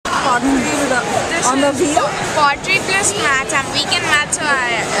pottery on the wheel? Pottery plus math. I'm weak in math, so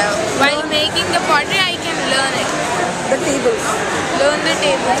while making the pottery, I can learn it. The tables. Learn the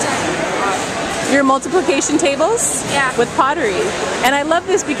tables. Your multiplication tables? Yeah. With pottery. And I love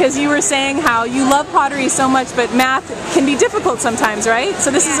this because you were saying how you love pottery so much, but math can be difficult sometimes, right? So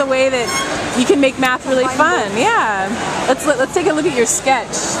this is a way that you can make math really fun. Yeah. Let's take a look at your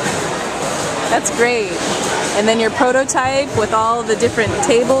sketch. That's great. And then your prototype with all the different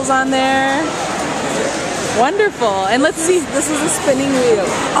tables on there. Wonderful. And let's see. This is a spinning wheel.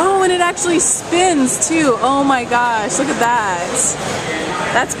 Oh, and it actually spins too. Oh my gosh, look at that.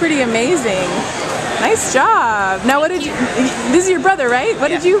 That's pretty amazing. Nice job. Now, what did you? This is your brother, right? What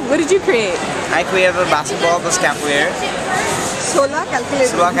did you create? I created a basketball plus calculator. Solar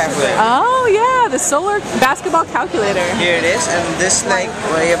calculator. Solar calculator. Oh yeah, the solar basketball calculator. Here it is, and this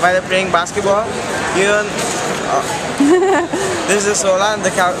while you're playing basketball, this is the solar and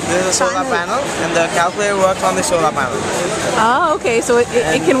this is the solar panel, and the calculator works on the solar panel. Oh, okay. So it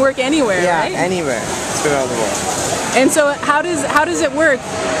can work anywhere, right? Yeah, anywhere throughout the world. And so how does it work?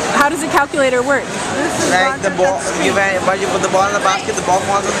 How does the calculator work? Like the ball, you put the ball in the basket, the ball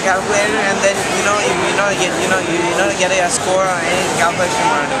falls on the calculator, and then get a score on any calculation you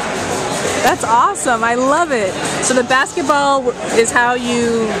want to do. That's awesome. I love it. So the basketball is how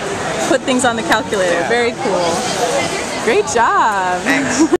you put things on the calculator. Yeah. Very cool. Great job. Thanks.